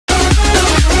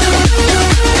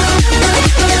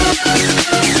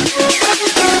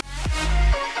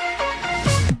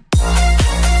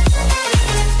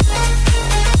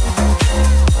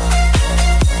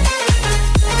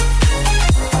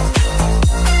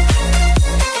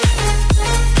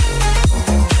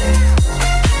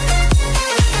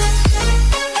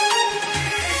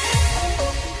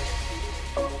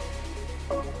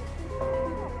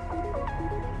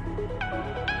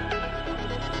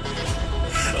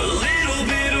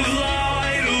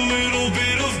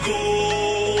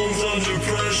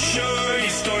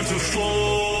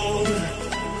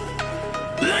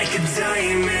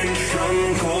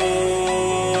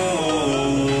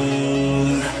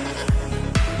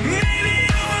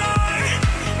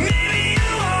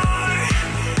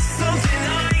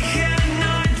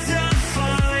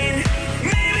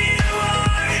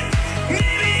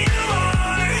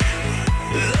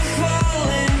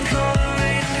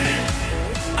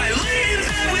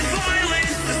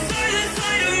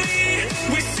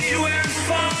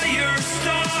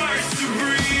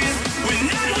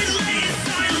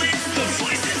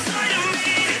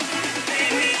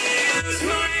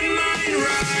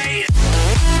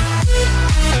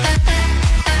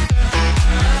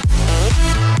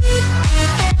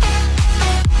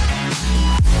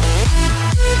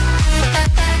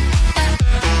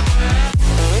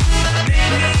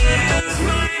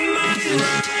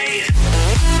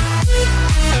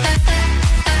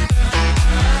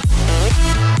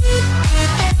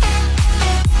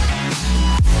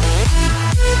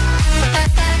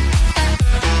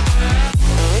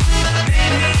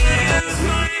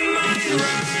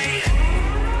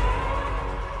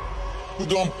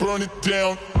Gonna burn it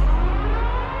down.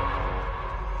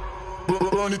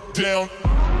 Burn it down.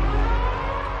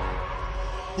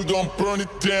 We gonna burn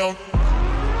it down.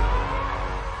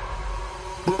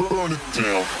 Burn it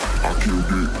down. I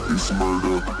killed it, it's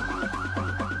murder.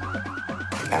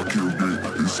 I killed it,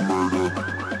 it's murder.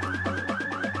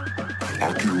 I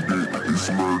killed it, it's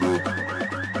murder.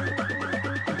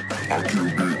 I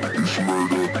killed it, it's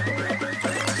murder.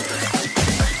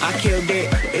 I killed it,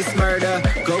 it's murder,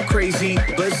 go crazy,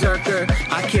 berserker.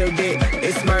 I killed it,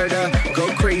 it's murder, go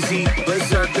crazy,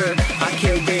 berserker. I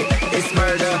killed it, it's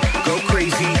murder, go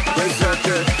crazy,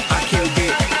 berserker. I killed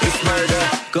it, it's murder,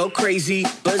 go crazy,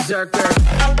 berserker.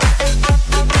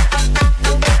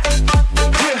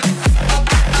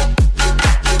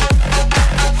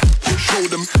 Show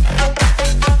them.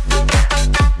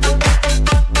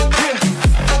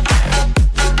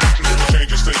 Change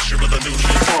the station with a new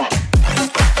shit.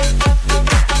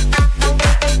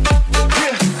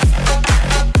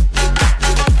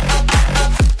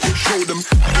 Show them.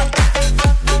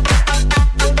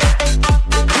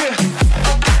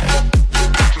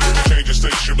 Change the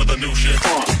station with a new shit.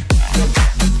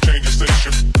 Change the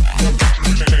station.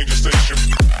 Change the station.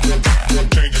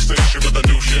 Change the station with a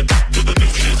new shit. With a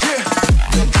new shit.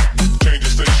 Change the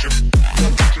station.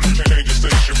 Change the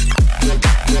station.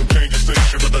 Change the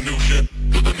station with a new shit.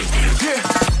 With a new shit.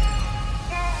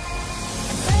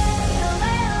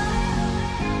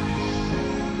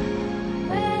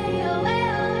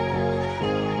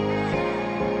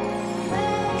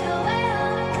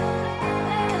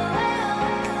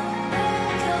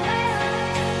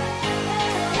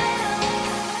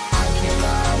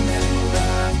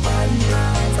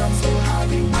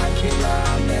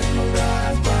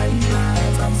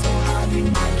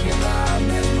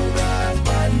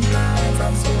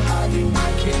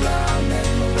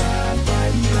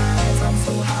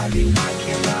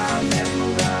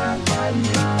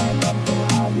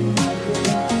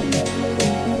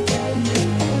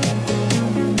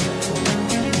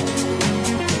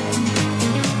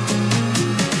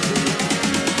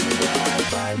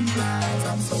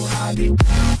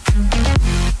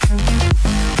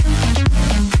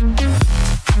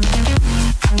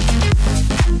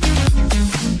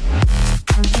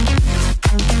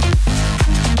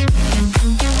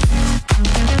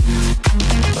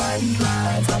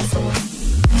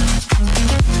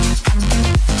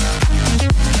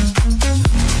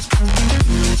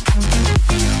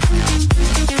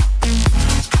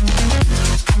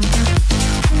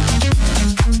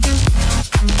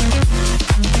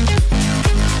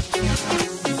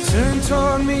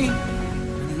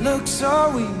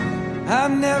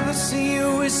 I've never seen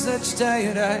you with such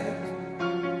tired eyes.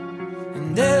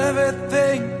 And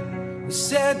everything we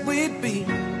said we'd be,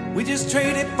 we just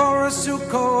traded for a suit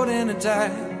coat and a tie.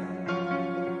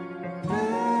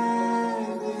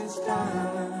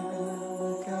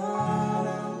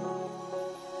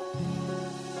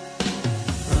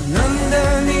 And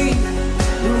underneath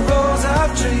the rows of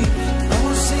trees, I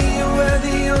will see you where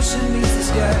the ocean meets the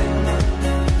sky.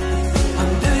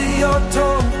 Under your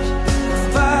toes,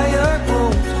 fire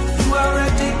grows. You are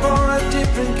ready for a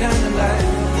different kind of life.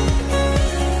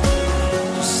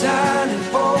 You're silent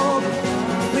for the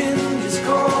wind is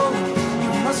cold.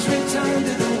 You must return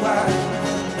to the wild.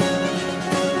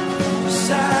 You're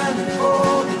silent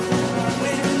for the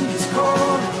wind is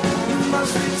cold. You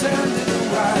must return to the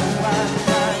wild, wild,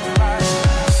 wild, wild.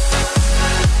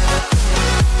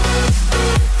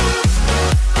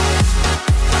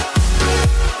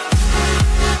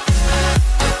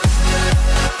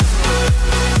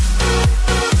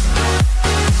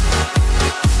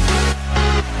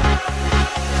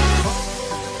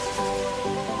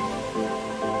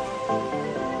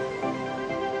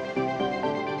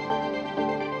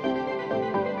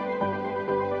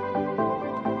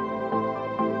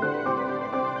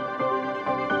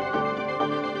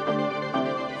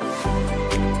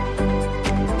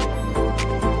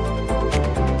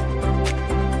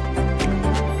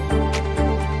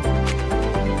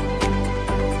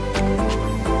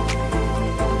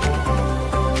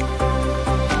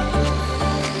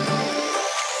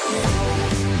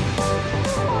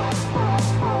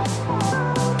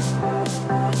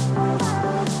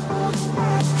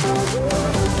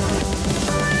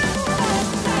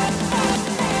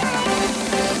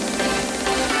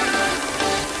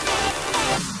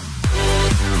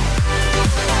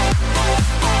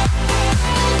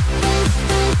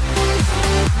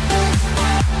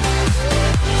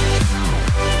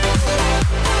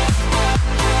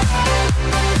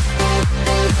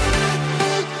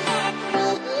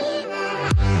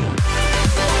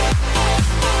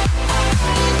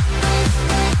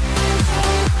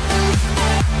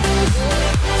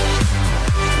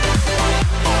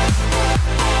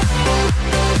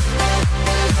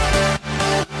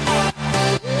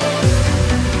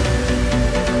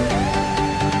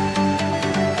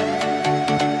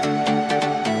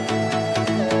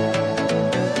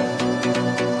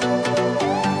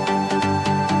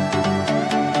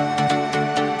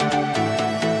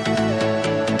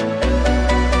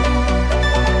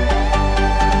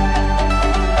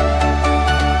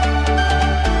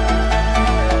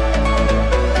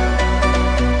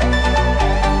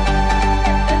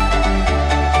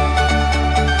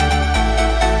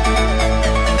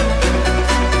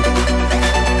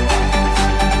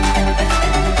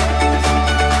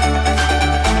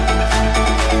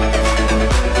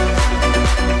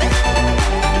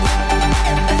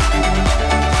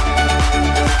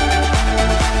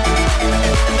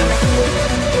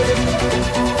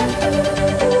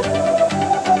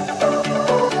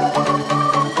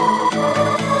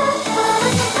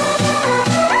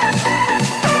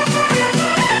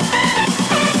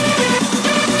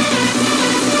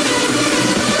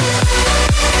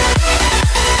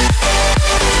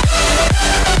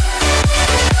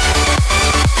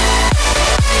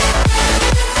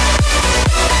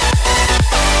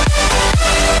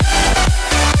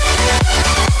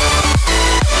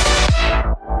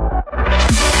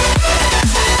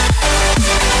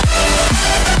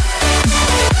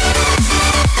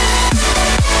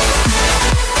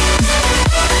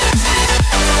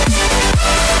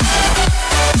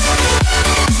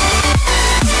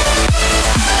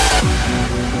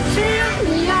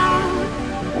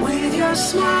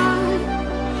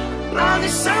 the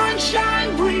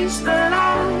sunshine brings the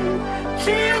light.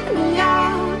 Fill me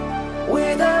out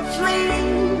with a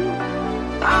flame.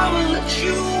 I will let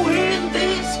you in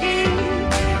this game.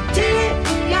 Take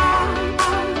me out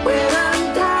when I'm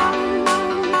down.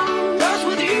 'Cause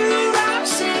with you I'm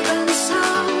safe and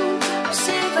sound.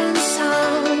 Safe and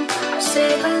sound.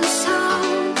 Safe and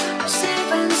sound.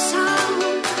 Safe and sound.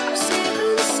 Safe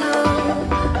and sound.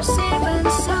 Safe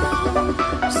and sound.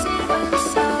 Safe and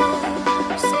sound.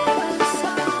 Safe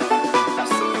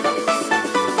and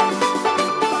sound.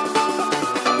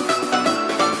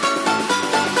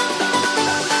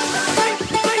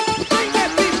 Bring that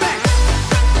beat back.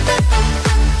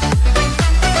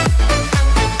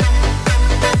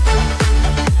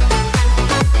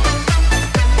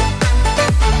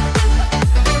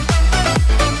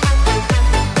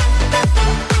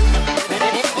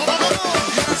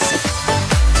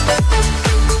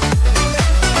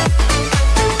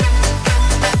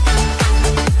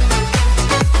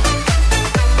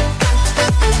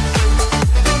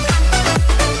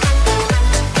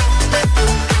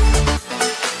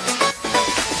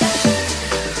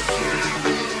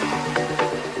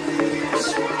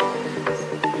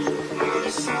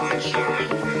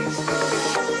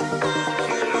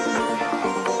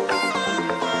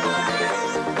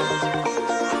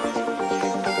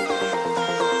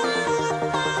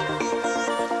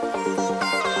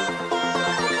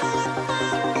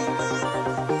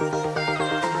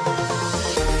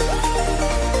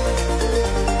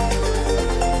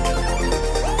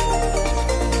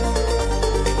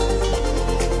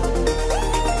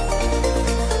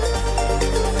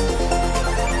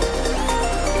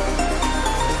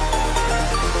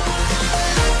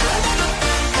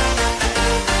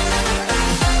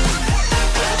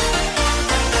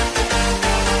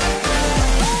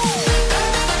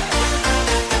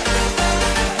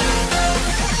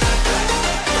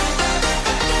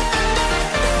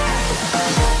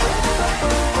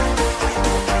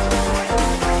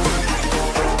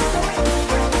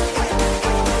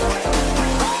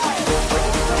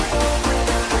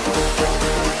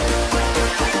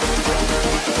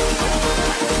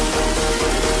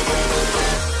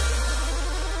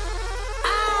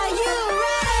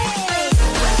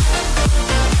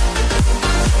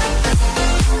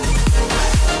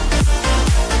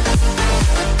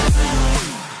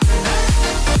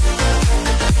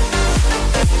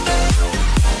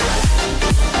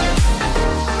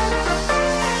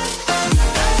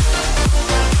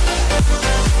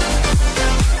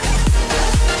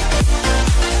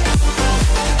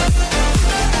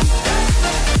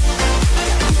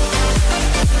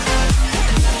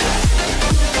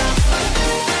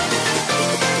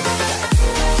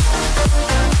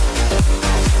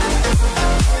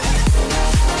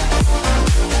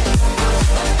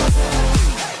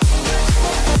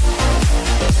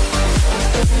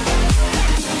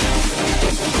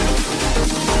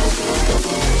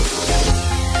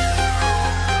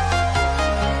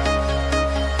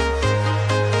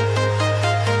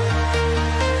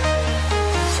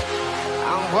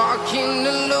 Walking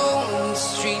alone, the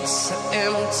streets are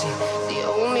empty. The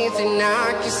only thing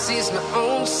I can see is my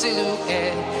own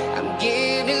silhouette. I'm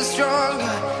getting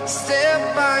stronger, step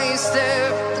by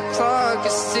step. The clock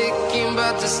is ticking,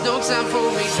 but there's no time for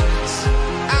regrets.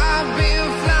 I've been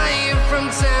flying from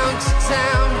town to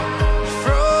town,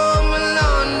 from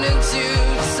London to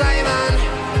Taiwan.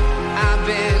 I've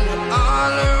been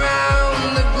all around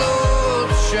the globe,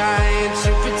 trying to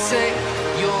protect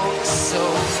your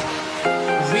soul.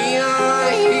 We are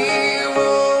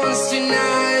heroes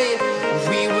tonight.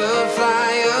 We will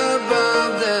fly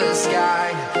above the sky.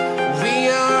 We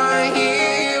are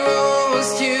heroes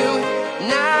tonight.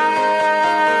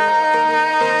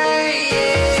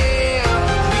 Yeah.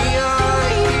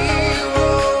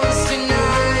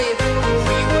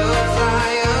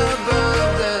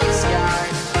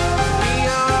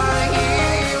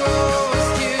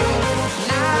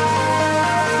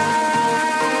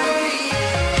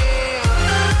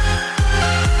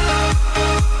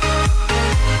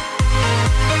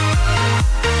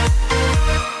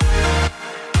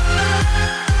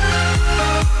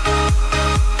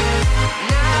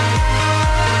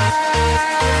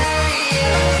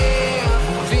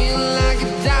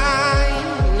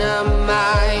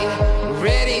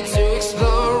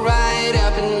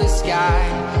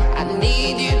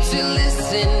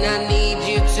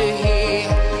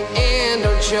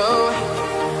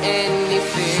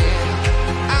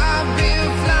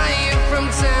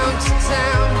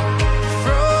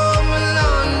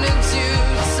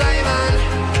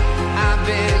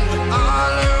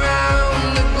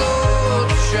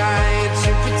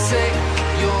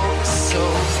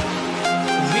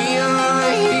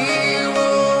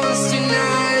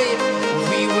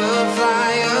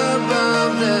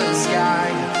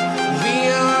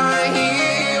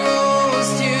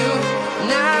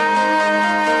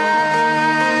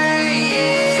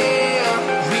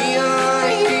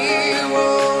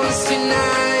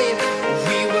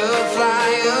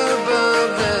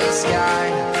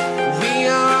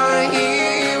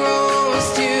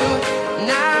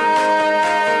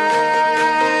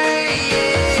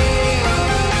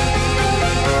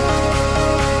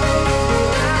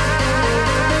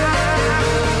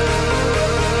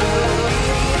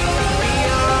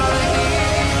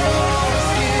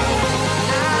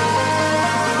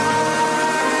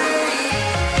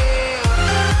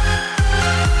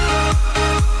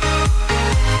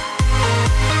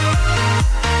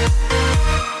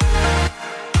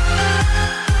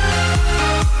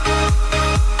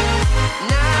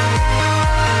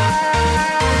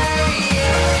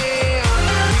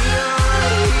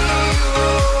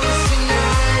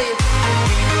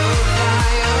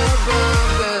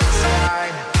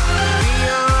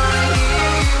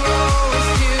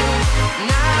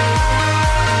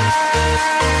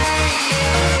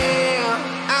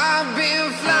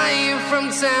 from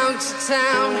town to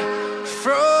town,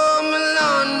 from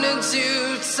London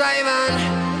to Taiwan.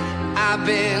 I've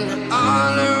been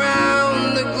all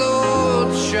around the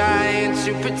globe trying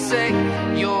to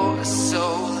protect your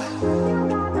soul.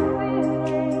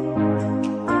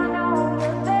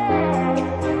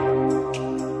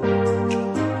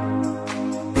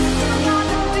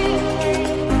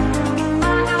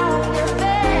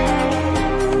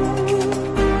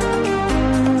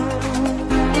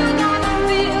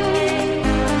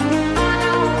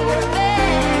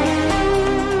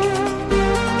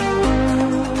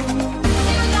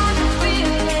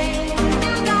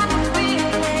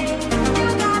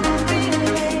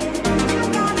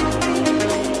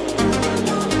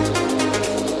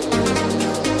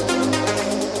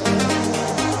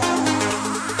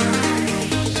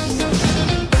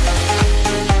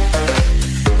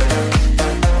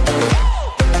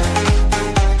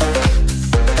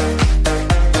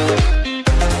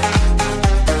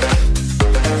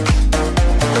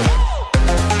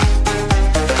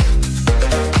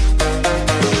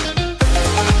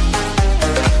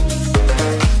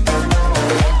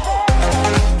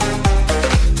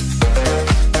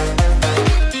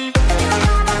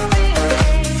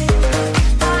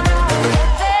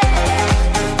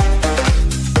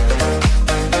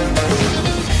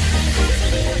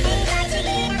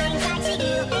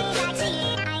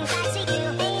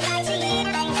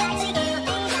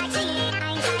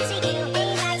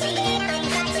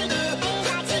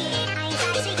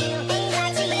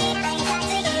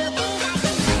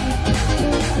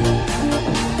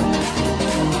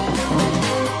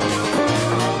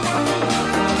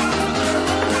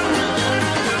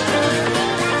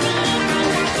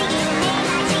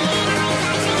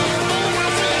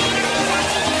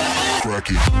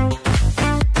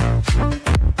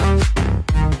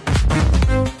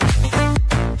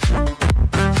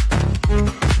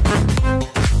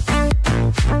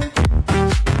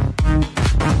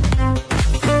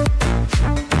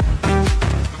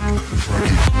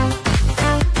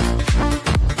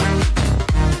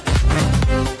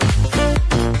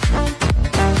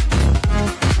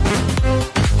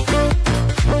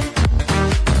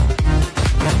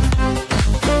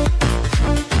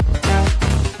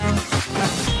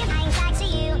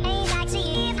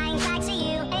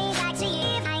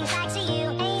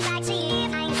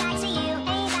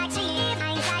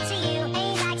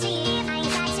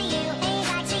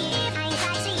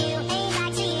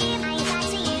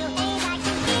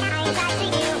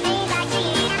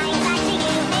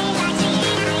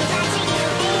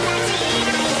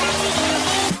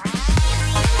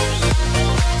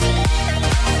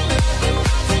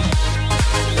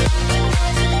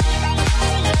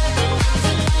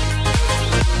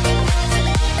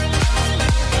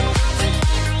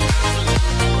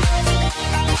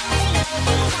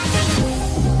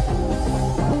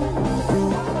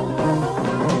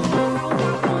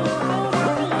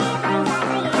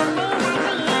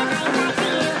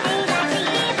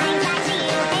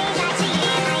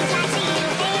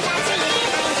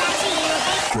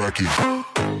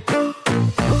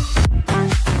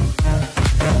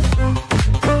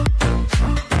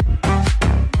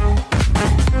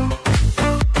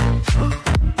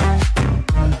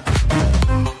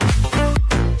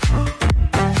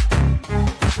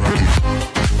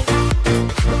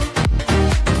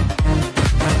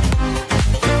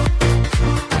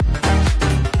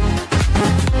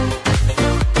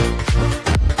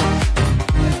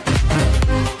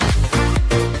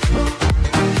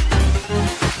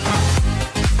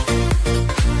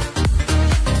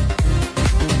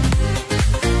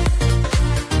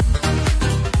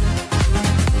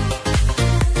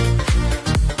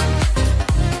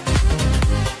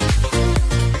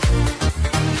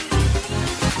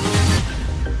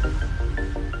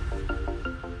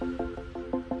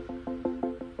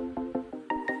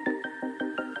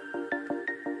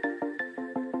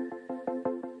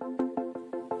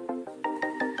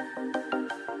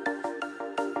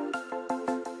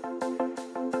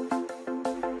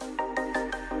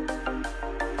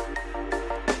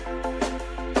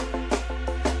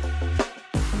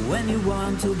 When you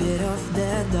want to get off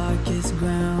the darkest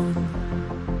ground,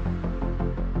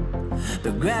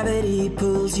 but gravity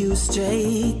pulls you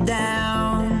straight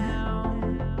down.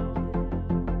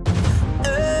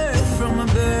 Earth from a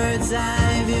bird's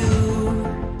eye view.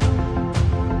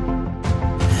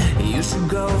 You should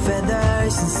grow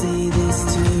feathers and see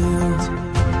this too.